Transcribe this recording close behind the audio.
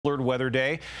Weather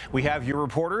Day. We have your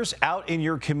reporters out in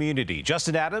your community.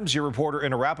 Justin Adams, your reporter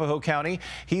in Arapahoe County.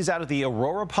 He's out at the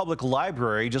Aurora Public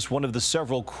Library, just one of the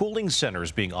several cooling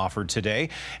centers being offered today.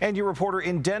 And your reporter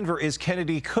in Denver is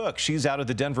Kennedy Cook. She's out at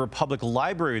the Denver Public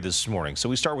Library this morning. So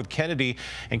we start with Kennedy.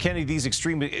 And Kennedy, these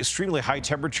extremely high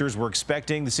temperatures we're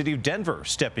expecting, the city of Denver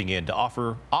stepping in to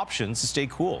offer options to stay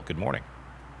cool. Good morning.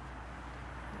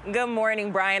 Good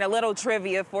morning, Brian. A little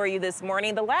trivia for you this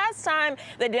morning. The last time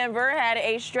that Denver had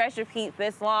a stretch of heat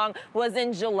this long was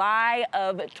in July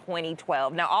of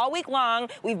 2012. Now, all week long,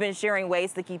 we've been sharing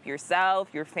ways to keep yourself,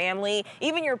 your family,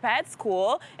 even your pets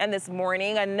cool. And this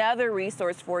morning, another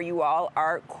resource for you all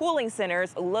are cooling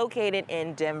centers located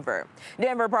in Denver.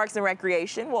 Denver Parks and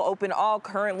Recreation will open all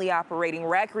currently operating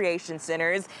recreation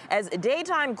centers as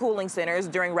daytime cooling centers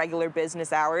during regular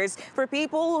business hours for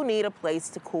people who need a place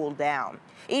to cool down.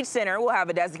 Each center will have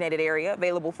a designated area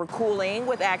available for cooling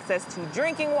with access to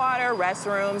drinking water,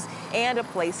 restrooms, and a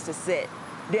place to sit.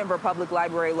 Denver Public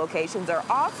Library locations are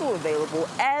also available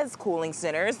as cooling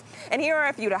centers, and here are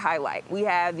a few to highlight. We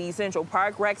have the Central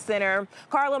Park Rec Center,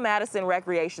 Carla Madison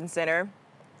Recreation Center,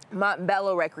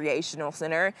 Montbello Recreational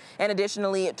Center, and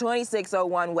additionally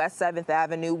 2601 West 7th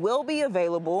Avenue will be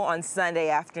available on Sunday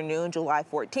afternoon, July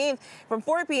 14th from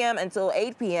 4 p.m. until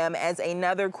 8 p.m. as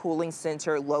another cooling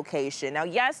center location. Now,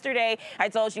 yesterday I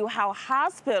told you how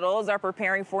hospitals are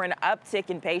preparing for an uptick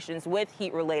in patients with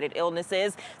heat-related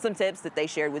illnesses. Some tips that they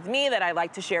shared with me that I'd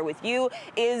like to share with you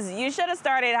is you should have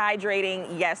started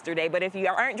hydrating yesterday, but if you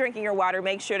aren't drinking your water,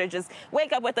 make sure to just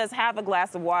wake up with us, have a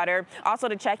glass of water. Also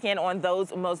to check in on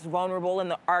those most vulnerable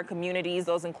in our communities.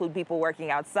 Those include people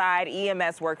working outside,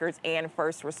 EMS workers, and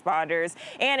first responders.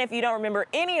 And if you don't remember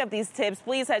any of these tips,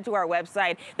 please head to our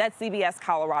website. That's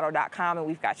cbscolorado.com, and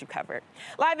we've got you covered.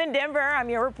 Live in Denver, I'm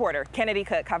your reporter, Kennedy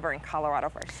Cook, covering Colorado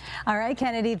First. All right,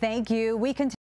 Kennedy, thank you. We continue